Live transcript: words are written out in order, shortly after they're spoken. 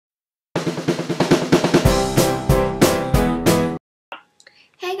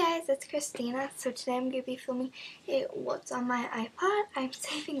Hey guys, it's Christina. So today I'm going to be filming a What's on My iPod. I'm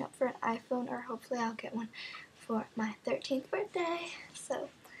saving up for an iPhone, or hopefully I'll get one for my 13th birthday. So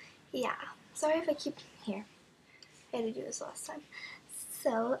yeah, sorry if I keep here. I had to do this last time.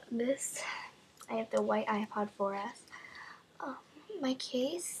 So this, I have the white iPod 4S. My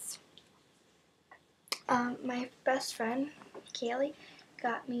case, my best friend, Kaylee,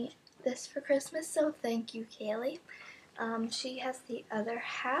 got me this for Christmas, so thank you, Kaylee. She has the other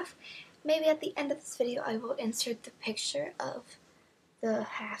half. Maybe at the end of this video I will insert the picture of the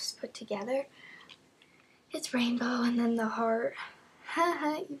halves put together. It's rainbow and then the heart.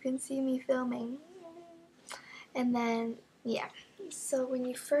 Haha, you can see me filming. And then, yeah. So when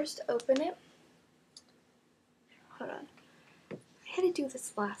you first open it, hold on. I had to do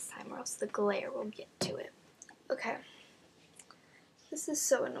this last time or else the glare will get to it. Okay. This is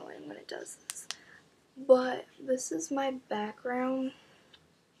so annoying when it does this. But this is my background.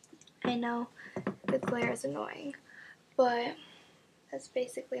 I know the glare is annoying, but that's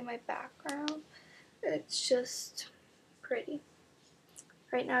basically my background. It's just pretty.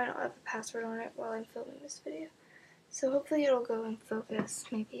 Right now I don't have a password on it while I'm filming this video, so hopefully it'll go in focus,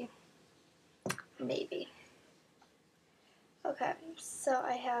 maybe. Okay, so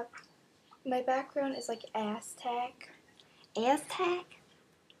I have, my background is like Aztec.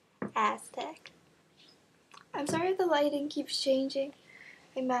 I'm sorry if the lighting keeps changing.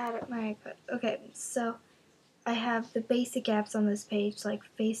 I'm mad at my iPod. Okay, so I have the basic apps on this page, like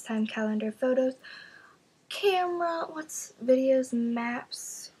FaceTime, calendar, photos, camera, videos,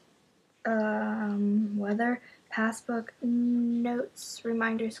 maps, weather, passbook, notes,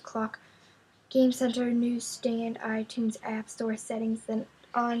 reminders, clock, game center, newsstand, iTunes, app store, settings. Then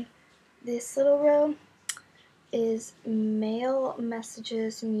on this little row is mail,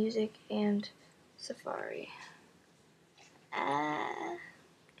 messages, music, and Safari.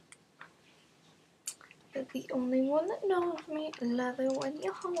 You're the only one that knows me. Love it when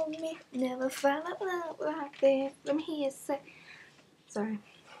you hold me. Never find a love like this. Let me hear you say. Sorry.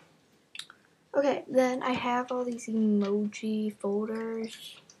 Okay, then I have all these emoji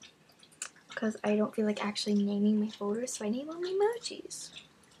folders because I don't feel like actually naming my folders, so I name them emojis.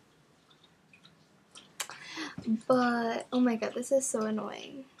 But, oh my god, this is so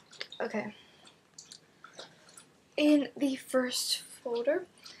annoying. Okay. In the first folder,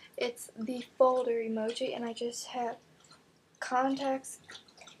 it's the folder emoji, and I just have contacts.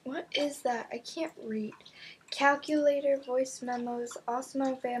 What is that? I can't read. Calculator, voice memos,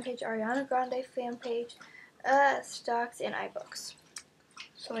 Awesome fan page, Ariana Grande fan page, stocks, and iBooks.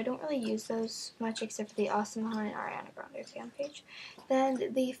 So I don't really use those much except for the Awesome and Ariana Grande fan page.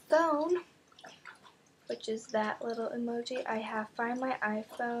 Then the phone, which is that little emoji, I have Find My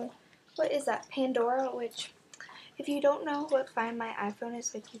iPhone. What is that? Pandora, which, if you don't know what Find My iPhone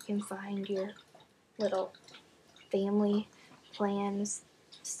is, like you can find your little family plans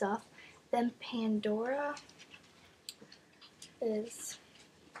stuff. Then Pandora is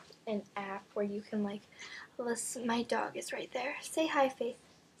an app where you can like listen. My dog is right there. Say hi, Faith.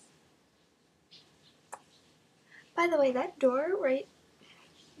 By the way, that door right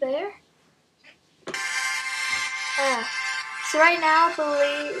there. So right now, I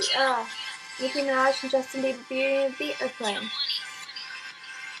believe Nicki Minaj and Justin Bieber Beauty and the Beat are playing.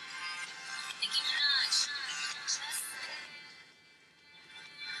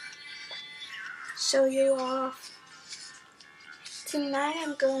 Show you off. Tonight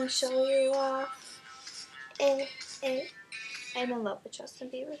I'm going to show you off. I'm in love with Justin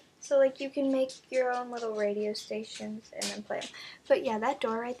Bieber. So like you can make your own little radio stations and then play them. But yeah, that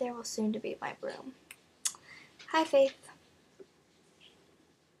door right there will soon to be my room. Hi, Faith.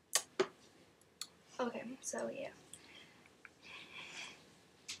 Okay, so yeah.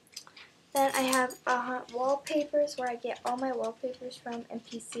 Then I have wallpapers, where I get all my wallpapers from, and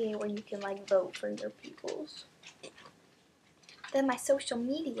PCA, where you can like vote for your peoples. Then my social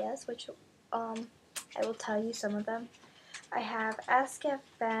medias, which I will tell you some of them. I have Ask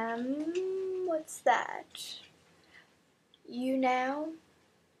FM, what's that? You Now,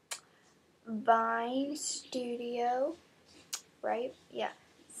 Vine Studio, right? Yeah.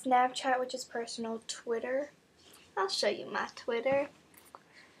 Snapchat, which is personal, Twitter. I'll show you my Twitter.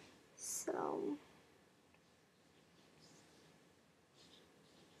 So,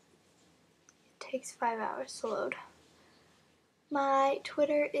 it takes 5 hours to load. My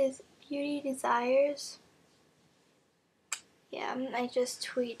Twitter is Beauty Desires. Yeah, I just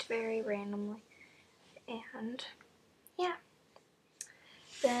tweet very randomly. And, yeah.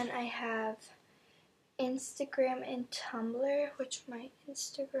 Then I have Instagram and Tumblr, which my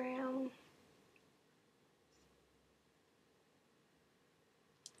Instagram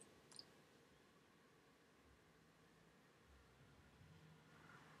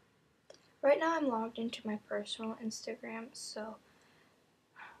Right now I'm logged into my personal Instagram,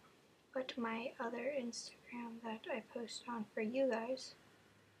 but my other Instagram that I post on for you guys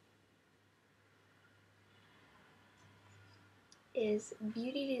is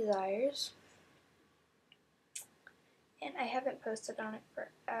Beauty Desires, and I haven't posted on it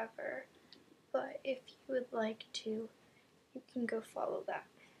forever, but if you would like to, you can go follow that.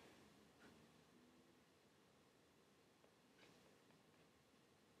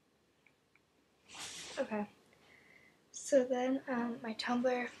 Okay, so then my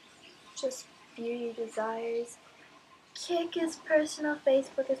Tumblr, just Beauty Desires. Kick is personal,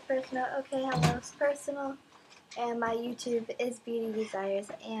 Facebook is personal, Okay Hello is personal, and my YouTube is Beauty Desires,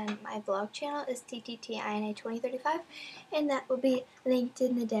 and my vlog channel is TTTINA2035, and that will be linked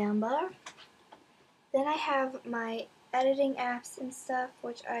in the down bar. Then I have my editing apps and stuff,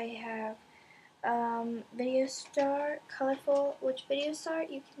 which I have Video Star, Colorful, which Video Star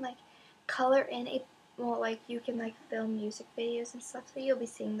you can like color in a, well, like you can like film music videos and stuff, so you'll be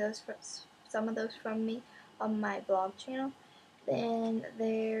seeing those for some of those from me on my vlog channel. Then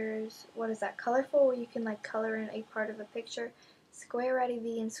there's, what is that, Colorful, where you can like color in a part of a picture. Square Ready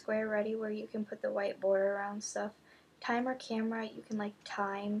V and Square Ready, where you can put the white border around stuff. Timer Camera, you can like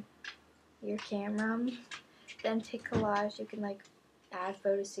time your camera. Then Take Collage, you can like add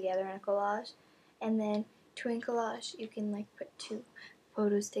photos together in a collage. And then Twin Collage, you can like put two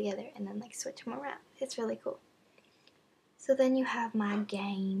photos together and then like switch them around. It's really cool. So then you have my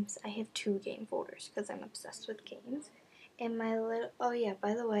games. I have 2 game folders because I'm obsessed with games. And my little, oh yeah,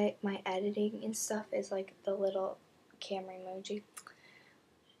 by the way, my editing and stuff is like the little camera emoji.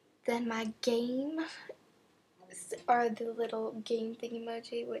 Then my game are the little game thing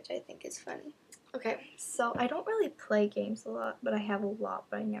emoji, which I think is funny. Okay, so I don't really play games a lot, but I have a lot,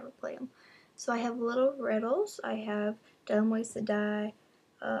 but I never play them. So I have little riddles. I have Dumb Ways to Die.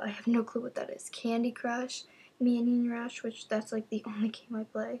 I have no clue what that is. Candy Crush, Minion Rush, which that's like the only game I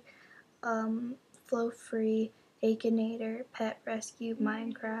play. Flow Free, Akinator, Pet Rescue,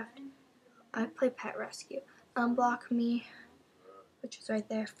 Minecraft. I play Pet Rescue. Unblock Me, which is right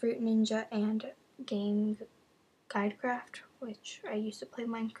there. Fruit Ninja, and Game Guidecraft, which I used to play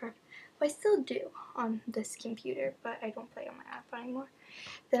Minecraft. Well, I still do on this computer, but I don't play on my iPod anymore.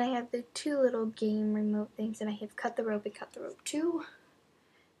 Then I have the 2 little game remote things, and I have Cut the Rope and Cut the Rope 2.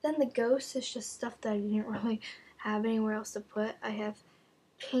 Then the Ghost is just stuff that I didn't really have anywhere else to put. I have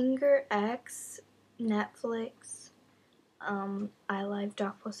Pinger X, Netflix, iLive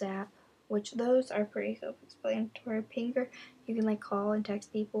Doc Plus app, which those are pretty self-explanatory. Pinger, you can like call and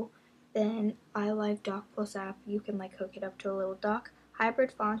text people. Then iLive Doc Plus app, you can like hook it up to a little dock.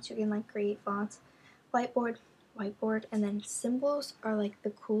 Hybrid fonts, you can like create fonts. Whiteboard, and then symbols are like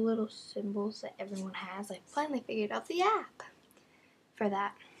the cool little symbols that everyone has. I finally figured out the app for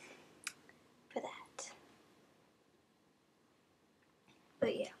that.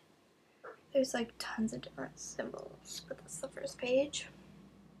 But yeah, there's like tons of different symbols, but that's the first page.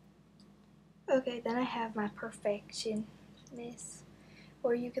 Okay, then I have my perfectionist,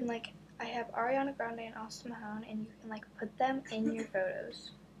 where you can like, I have Ariana Grande and Austin Mahone, and you can like put them in your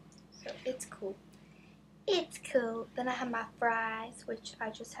photos. So it's cool. It's cool. Then I have my fries, which I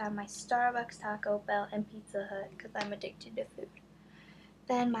just have my Starbucks, Taco Bell, and Pizza Hut because I'm addicted to food.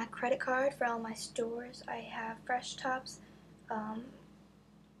 Then my credit card for all my stores. I have Fresh Tops,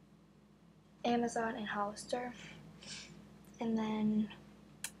 Amazon, and Hollister. And then,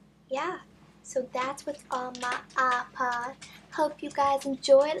 yeah. So that's what's on my iPod. Hope you guys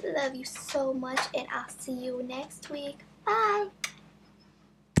enjoyed. Love you so much, and I'll see you next week. Bye.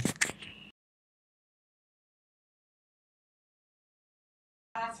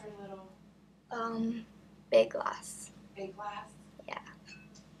 Glass or little? Big glass. Big glass? Yeah.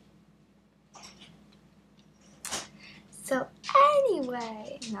 So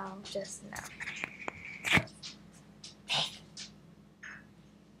anyway, no, just no.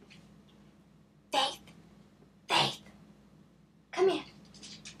 Faith. Come here.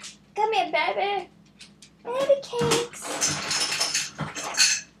 Come here, baby. Baby cakes.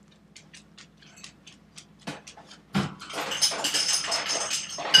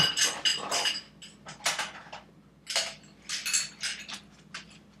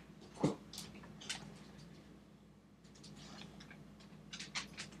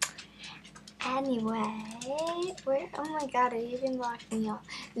 Anyway, oh my god, it even locked me off.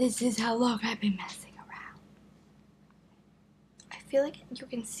 This is how long I've been messing around. I feel like you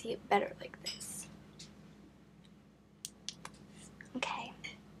can see it better like this. Okay.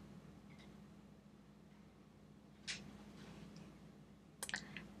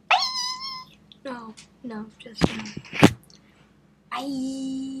 Bye! No, just no.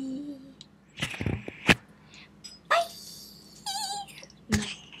 Bye!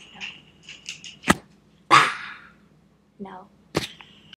 No.